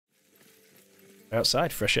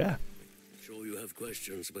Outside, fresh air. Sure you have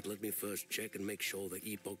questions, but let me first check and make sure the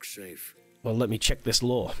Epoch's safe. Well, let me check this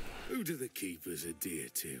lore. Who do the keepers adhere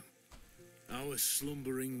to? Our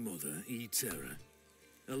slumbering mother, Terra.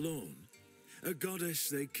 Alone? A goddess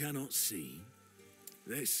they cannot see?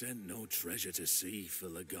 They sent no treasure to sea for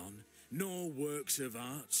Lagon, nor works of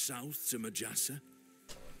art south to Majasa.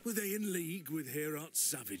 Were they in league with Heorot's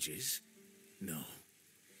savages? No.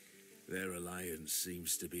 Their alliance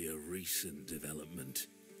seems to be a recent development.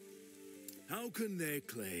 How can they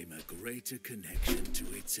claim a greater connection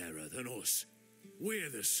to Terra than us? We're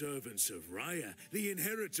the servants of Raya, the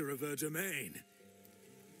inheritor of her domain.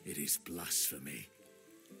 It is blasphemy.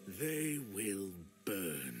 They will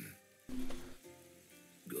burn.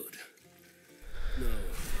 Good. No.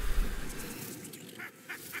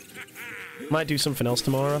 Might do something else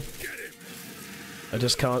tomorrow. I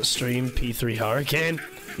just can't stream P3 Hurricane.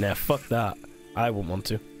 Nah, fuck that. I wouldn't want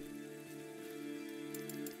to.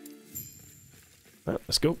 Right,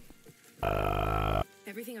 let's go.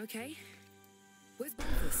 Everything okay? Where's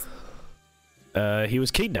Balthus? He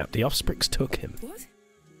was kidnapped. The offsprings took him. What?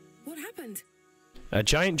 What happened? A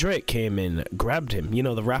giant drake came in, grabbed him. You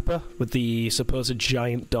know, the rapper with the supposed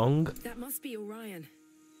giant dong? That must be Orion.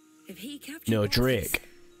 If he captured No, Balthus, Drake.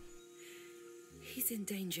 he's in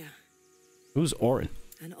danger. Who's Orin?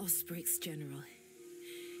 An Osprix general.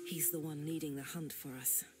 He's the one leading the hunt for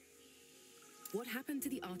us. What happened to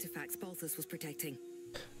the artifacts Balthus was protecting?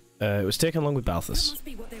 It was taken along with That Balthus. must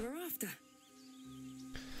be what they were after.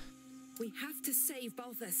 We have to save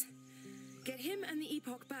Balthus. Get him and the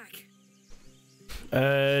Epoch back.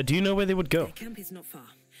 Do you know where they would go? Their camp is not far.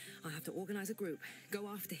 I'll have to organize a group. Go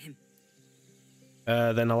after him.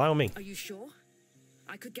 Then allow me. Are you sure?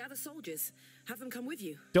 I could gather soldiers. Have them come with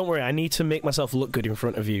you. Don't worry, I need to make myself look good in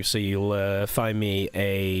front of you, so you'll find me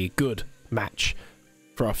a good match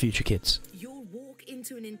for our future kids. You'll walk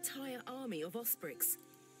into an entire army of Osprix.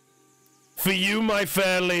 For you, my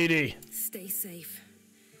fair lady! Stay safe.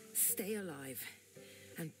 Stay alive.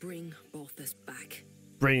 And bring Balthus back.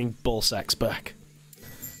 Bringing ballsacks back.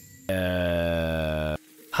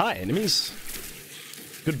 Hi, enemies.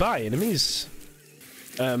 Goodbye, enemies.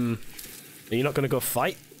 Are you not gonna go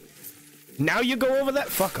fight? Now you go over that?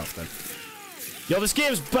 Fuck off, then. Yo, this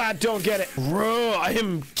game's bad, don't get it. Bro, I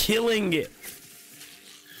am killing it.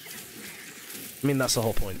 I mean, that's the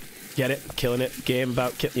whole point. Get it? Killing it. Game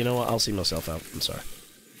about you know what? I'll see myself out. I'm sorry.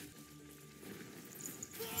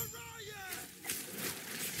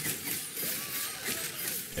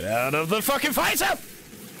 Get out of the fucking fighter!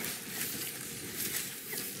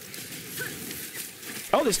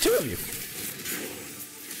 Oh, there's two of you.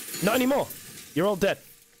 Not anymore. You're all dead.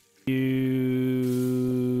 You...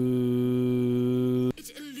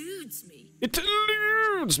 It eludes me. It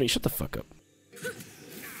eludes me. Shut the fuck up.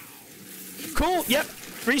 Cool. Yep.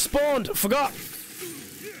 Respawned. Forgot.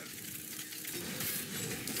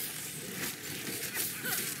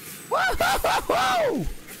 Whoa!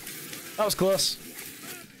 That was close.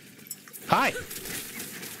 Hi.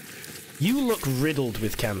 You look riddled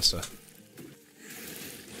with cancer.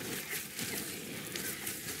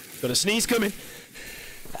 Got a sneeze coming.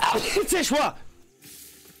 Tishwa!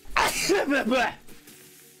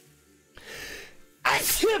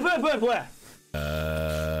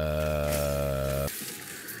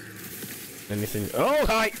 Anything? Oh,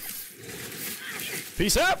 hi!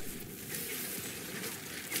 Peace out!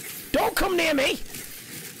 Don't come near me!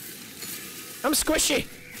 I'm squishy!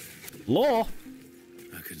 Law?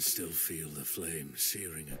 I can still feel the flame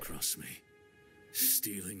searing across me,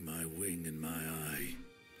 stealing my wing and my eye.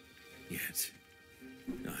 Yet,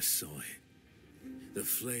 I saw it. The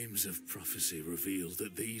flames of prophecy revealed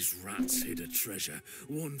that these rats hid a treasure,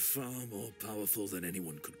 one far more powerful than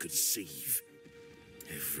anyone could conceive.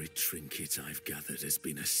 Every trinket I've gathered has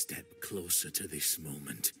been a step closer to this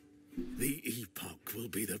moment. The Epoch will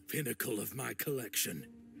be the pinnacle of my collection.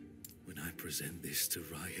 When I present this to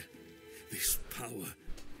Raya, this power,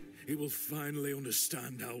 he will finally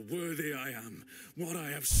understand how worthy I am, what I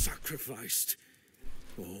have sacrificed.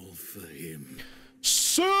 All for him.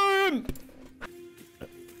 Simp!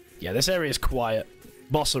 Yeah, this area is quiet.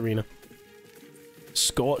 Boss arena.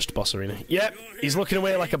 Scorched boss arena. Yep, he's looking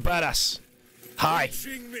away like a badass. Hi.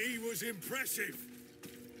 Me was impressive,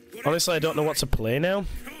 Honestly, I don't know what to play now.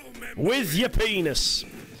 With your penis.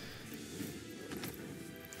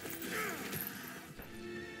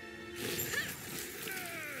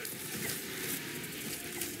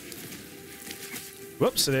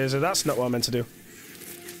 Whoops, that's not what I meant to do.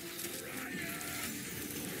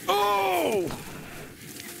 Oh!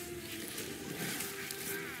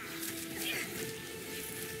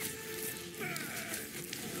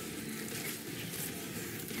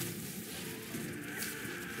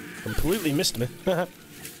 completely missed me. The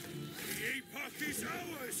epoch is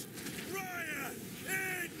ours! Raya,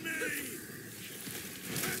 aid me!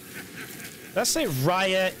 Let's say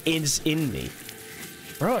Raya is in me.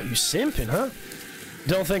 Bro, you simping, huh?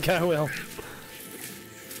 Don't think I will.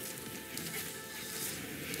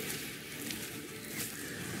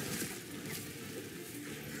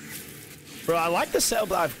 Bro, I like the setup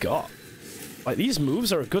that I've got. Like, these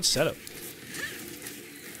moves are a good setup.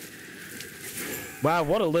 Wow,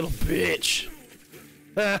 what a little bitch.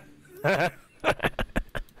 Terror.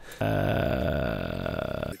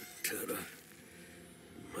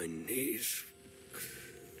 My knees.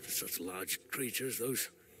 Such large creatures,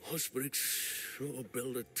 those ospreys. Oh,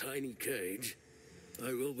 build a tiny cage.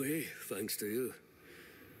 I will be, thanks to you.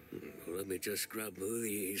 Let me just grab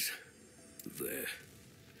these. There.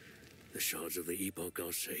 The shards of the Epoch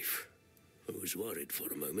are safe. I was worried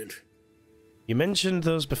for a moment. You mentioned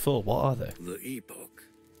those before. What are they? The Epoch.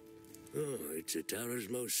 Oh, it's Terra's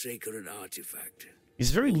most sacred artifact.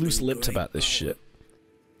 He's very loose-lipped about this shit.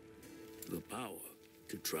 The power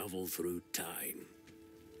to travel through time.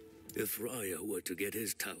 If Raya were to get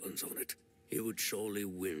his talons on it, he would surely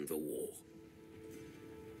win the war.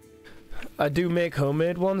 I do make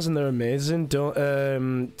homemade ones and they're amazing.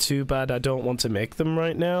 Don't too bad I don't want to make them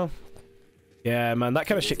right now. Yeah, man, that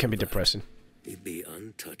kind of shit can be depressing. He'd be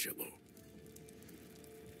untouchable.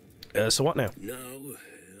 So what now? Now,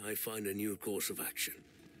 I find a new course of action.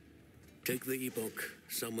 Take the Epoch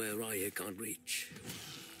somewhere Raya can't reach.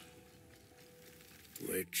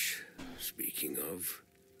 Which, speaking of,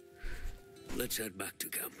 let's head back to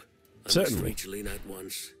camp. I must reach Lena at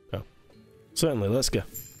once. Oh. Certainly, let's go.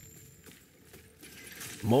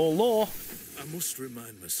 More law. I must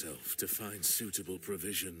remind myself to find suitable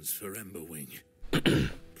provisions for Emberwing.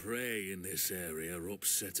 Prey in this area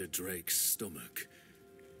upset a drake's stomach.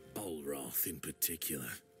 Balroth in particular.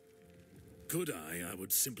 Could I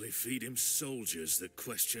would simply feed him soldiers that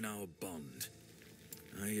question our bond.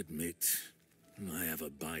 I admit, I have a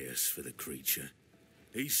bias for the creature.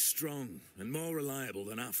 He's strong and more reliable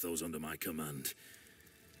than half those under my command.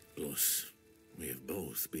 Plus, we have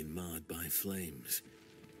both been marred by flames.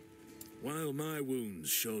 While my wounds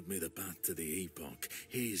showed me the path to the Epoch,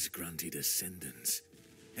 his granted ascendance.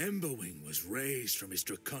 Emberwing was raised from his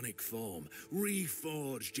draconic form,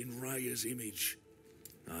 reforged in Raya's image.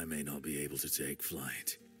 I may not be able to take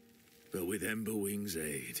flight, but with Emberwing's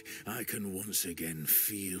aid, I can once again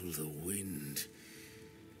feel the wind.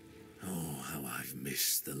 Oh, how I've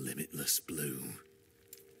missed the limitless blue.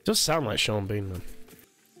 Does sound like Sean Bean, man.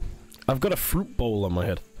 I've got a fruit bowl on my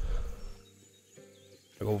head.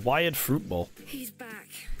 Like a wired fruit bowl. He's back.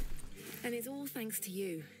 And it's all thanks to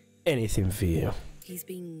you. Anything for you. He's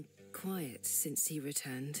been quiet since he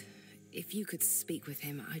returned. If you could speak with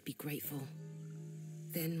him, I'd be grateful.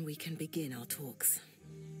 Then we can begin our talks.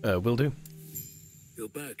 Will do. You're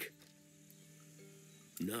back.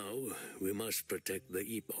 Now, we must protect the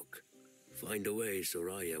Epoch. Find a way so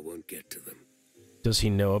Raya won't get to them. Does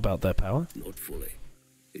he know about their power? Not fully.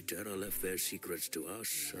 Terra left their secrets to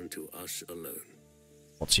us and to us alone.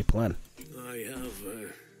 What's your plan? I have,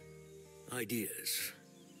 ideas.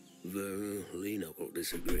 Though Lena will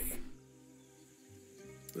disagree.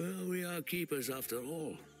 Well, we are keepers after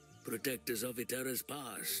all. Protectors of Terra's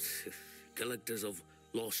past. Collectors of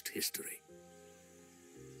lost history.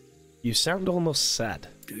 You sound almost sad.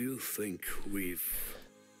 Do you think we've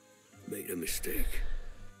made a mistake?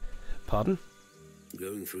 Pardon?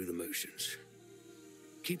 Going through the motions.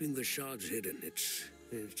 Keeping the shards hidden,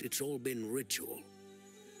 it's all been ritual.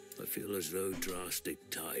 I feel as though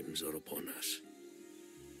drastic times are upon us.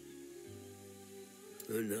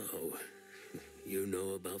 And now, you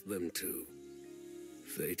know about them too.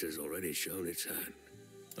 Fate has already shown its hand.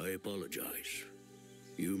 I apologize.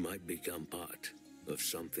 You might become part of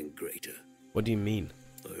something greater. What do you mean?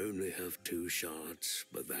 I only have 2 shards,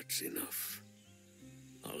 but that's enough.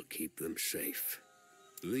 I'll keep them safe.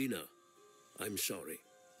 Lena, I'm sorry.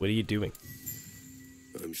 What are you doing?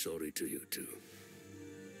 I'm sorry to you too.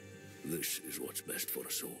 This is what's best for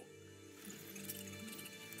us all.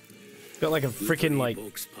 Got like a freaking like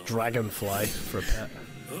dragonfly for a pet.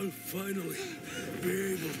 I'll finally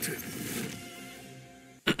be able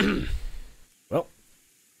to. Well,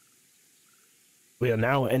 we are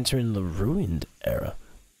now entering the ruined era.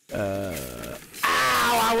 Ow!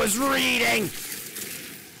 I was reading.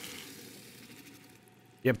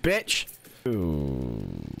 You bitch. Ooh.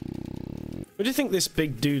 What do you think this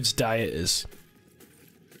big dude's diet is?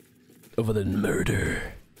 Other than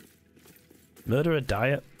murder. Murder a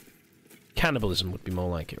diet? Cannibalism would be more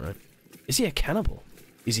like it, right? Is he a cannibal?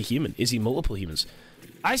 Is he human? Is he multiple humans?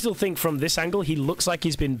 I still think from this angle, he looks like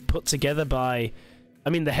he's been put together by... I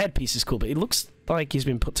mean, the headpiece is cool, but it looks like he's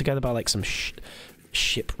been put together by, like, some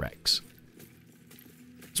shipwrecks.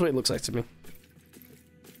 That's what it looks like to me.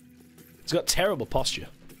 He's got terrible posture.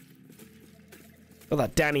 Got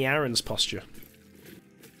that Danny Aaron's posture.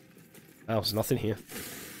 Oh, there's nothing here.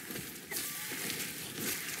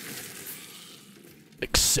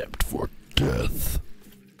 Except for death.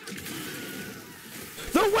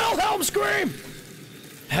 The Wilhelm scream!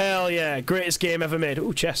 Hell yeah, greatest game ever made.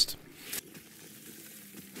 Ooh, chest.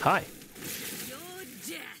 Hi. Your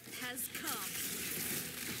death has come.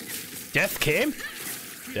 Death came?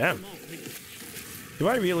 Damn. Do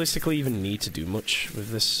I realistically even need to do much with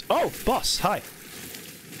this? Oh, boss, hi.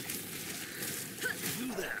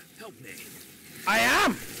 You there, help me. I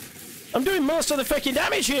am! I'm doing most of the fucking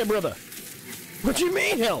damage here, brother. What do you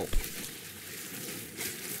mean, help?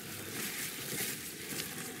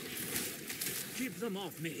 Keep them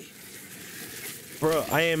off me. Bro,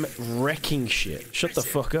 I am wrecking shit. Shut the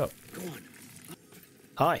fuck up. Go on.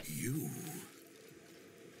 Hi. You.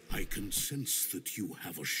 I can sense that you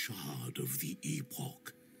have a shard of the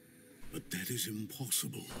Epoch, but that is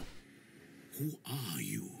impossible. Who are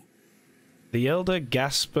you? The Elder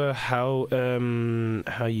Gasper, how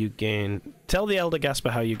you gain... Tell the Elder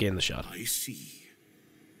Gasper how you gain the shard. I see.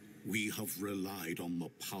 We have relied on the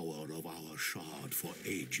power of our shard for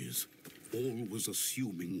ages, always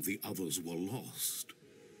assuming the others were lost,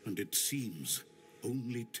 and it seems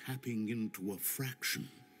only tapping into a fraction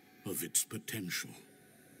of its potential.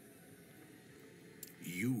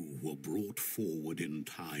 You were brought forward in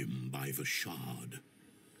time by the shard.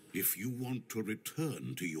 If you want to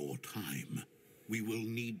return to your time, we will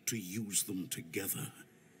need to use them together.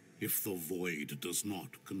 If the void does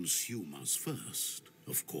not consume us first,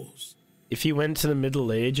 of course. If you went to the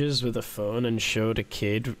Middle Ages with a phone and showed a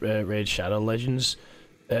kid Raid Shadow Legends,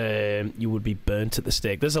 you would be burnt at the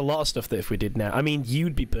stake. There's a lot of stuff that if we did now... I mean,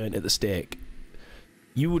 you'd be burnt at the stake.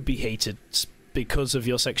 You would be hated because of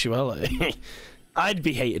your sexuality. I'd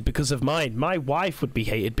be hated because of mine. My wife would be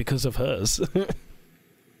hated because of hers.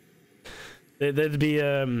 There'd be...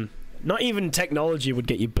 not even technology would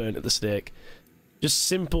get you burnt at the stake. Just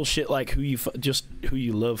simple shit like who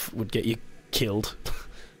you love would get you killed.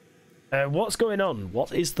 What's going on?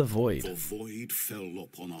 What is the void? The void fell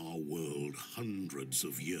upon our world hundreds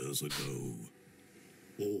of years ago.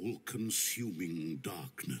 All-consuming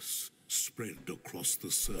darkness spread across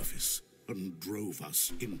the surface and drove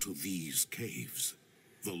us into these caves.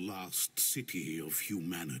 The last city of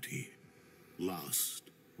humanity.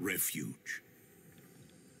 Last refuge.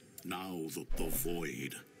 Now that the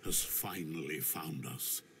void has finally found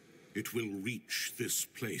us, it will reach this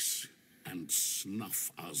place and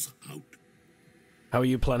snuff us out. How are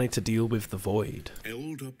you planning to deal with the void?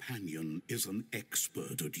 Elder Panion is an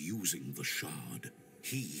expert at using the shard.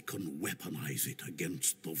 He can weaponize it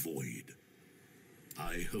against the void.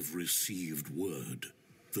 I have received word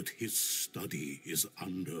that his study is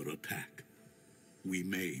under attack. We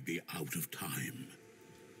may be out of time.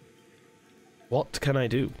 What can I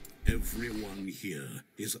do? Everyone here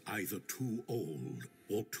is either too old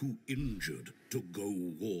or too injured to go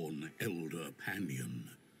warn Elder Panion,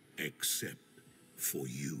 except for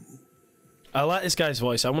you. I like this guy's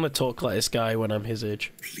voice. I want to talk like this guy when I'm his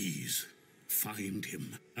age. Please, find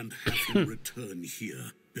him and have him return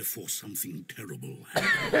here before something terrible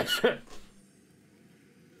happens.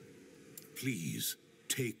 Please,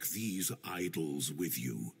 take these idols with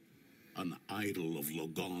you. An idol of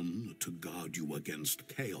Logon to guard you against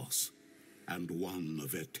chaos, and one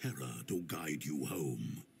of Eterra to guide you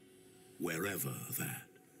home, wherever that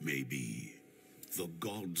may be. The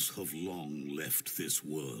gods have long left this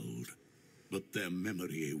world, but their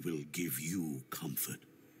memory will give you comfort.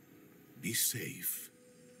 Be safe,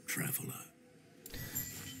 traveler.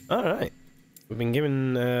 Alright. We've been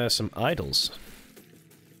given some idols.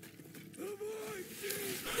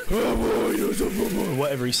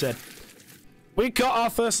 Whatever he said. We got our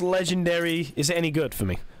first legendary. Is it any good for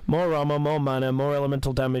me? More armor, more mana, more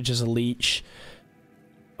elemental damage as a leech.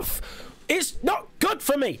 It's not good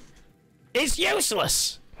for me. It's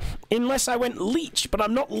useless. Unless I went leech, but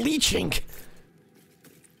I'm not leeching.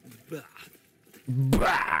 Bah.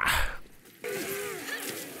 Bah.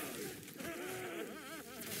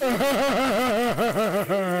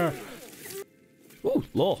 Ooh,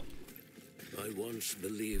 law. I once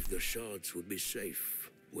believed the shards would be safe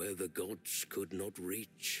where the gods could not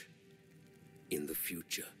reach. In the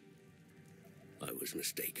future, I was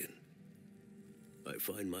mistaken. I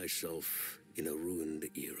find myself in a ruined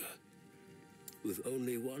era. With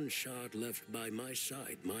only one shard left by my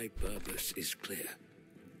side, my purpose is clear.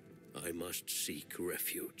 I must seek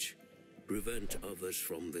refuge, prevent others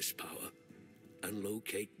from this power, and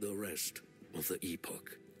locate the rest of the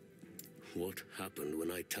Epoch. What happened when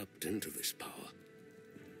I tapped into this power?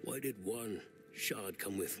 Why did one shard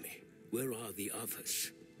come with me? Where are the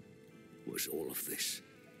others? Was all of this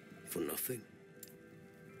for nothing?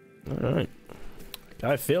 Alright.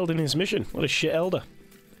 Guy failed in his mission. What a shit elder.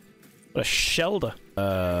 What a shelter.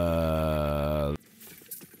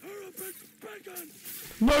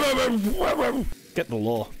 Get the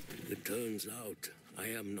law. It turns out I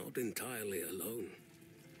am not entirely alone.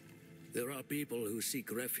 There are people who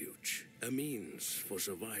seek refuge, a means for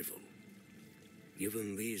survival.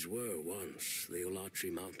 Given these were once the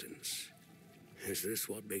Olatri Mountains, is this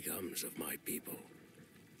what becomes of my people?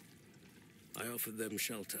 I offered them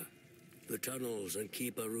shelter. The tunnels and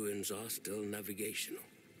Keeper ruins are still navigational,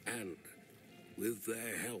 and with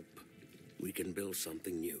their help, we can build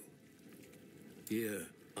something new. Here,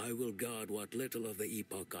 I will guard what little of the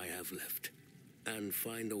Epoch I have left, and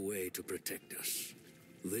find a way to protect us.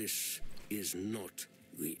 This is not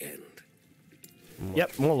the end.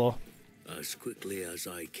 Yep, more law. As quickly as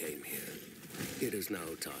I came here, it is now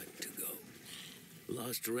time to go.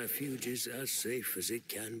 Lost Refuge is as safe as it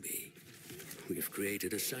can be. We've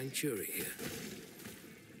created a sanctuary here.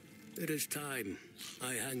 It is time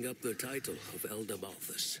I hang up the title of Elder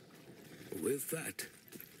Malthus. With that,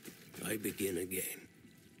 I begin again.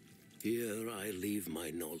 Here I leave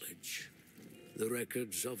my knowledge, the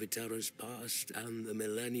records of Eterra's past and the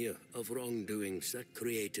millennia of wrongdoings that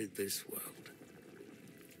created this world.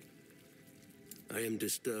 I am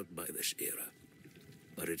disturbed by this era,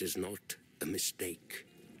 but it is not a mistake.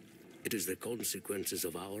 It is the consequences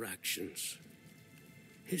of our actions.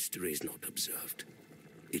 History is not observed.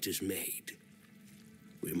 It is made.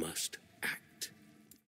 We must